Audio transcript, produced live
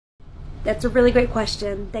That's a really great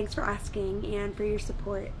question. Thanks for asking and for your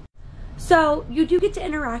support. So you do get to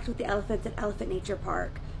interact with the elephants at Elephant Nature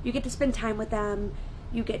Park. You get to spend time with them.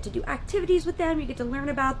 You get to do activities with them. You get to learn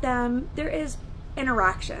about them. There is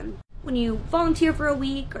interaction. When you volunteer for a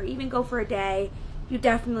week or even go for a day, you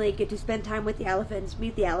definitely get to spend time with the elephants,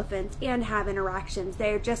 meet the elephants, and have interactions.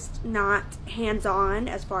 They're just not hands-on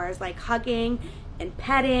as far as like hugging and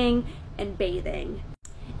petting and bathing.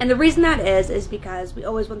 And the reason that is because we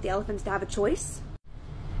always want the elephants to have a choice.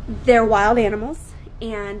 They're wild animals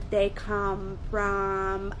and they come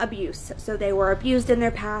from abuse. So they were abused in their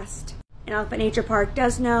past. And Elephant Nature Park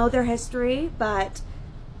does know their history, but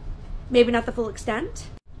maybe not the full extent.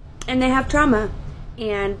 And they have trauma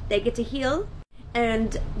and they get to heal.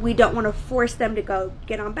 And we don't want to force them to go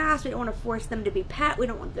get on baths. We don't want to force them to be pet. We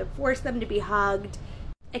don't want to force them to be hugged,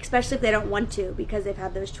 especially if they don't want to because they've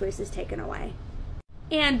had those choices taken away.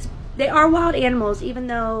 And they are wild animals, even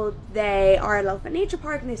though they are at Elephant Nature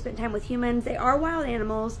Park and they spend time with humans. They are wild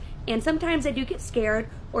animals, and sometimes they do get scared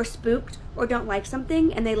or spooked or don't like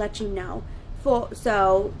something, and they let you know.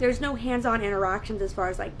 So there's no hands-on interactions as far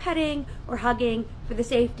as like petting or hugging for the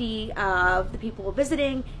safety of the people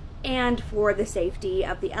visiting and for the safety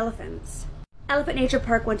of the elephants. Elephant Nature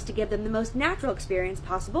Park wants to give them the most natural experience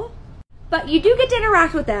possible. But you do get to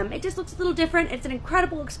interact with them. It just looks a little different. It's an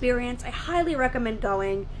incredible experience. I highly recommend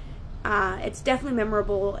going. It's definitely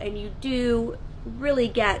memorable, and you do really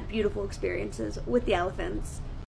get beautiful experiences with the elephants.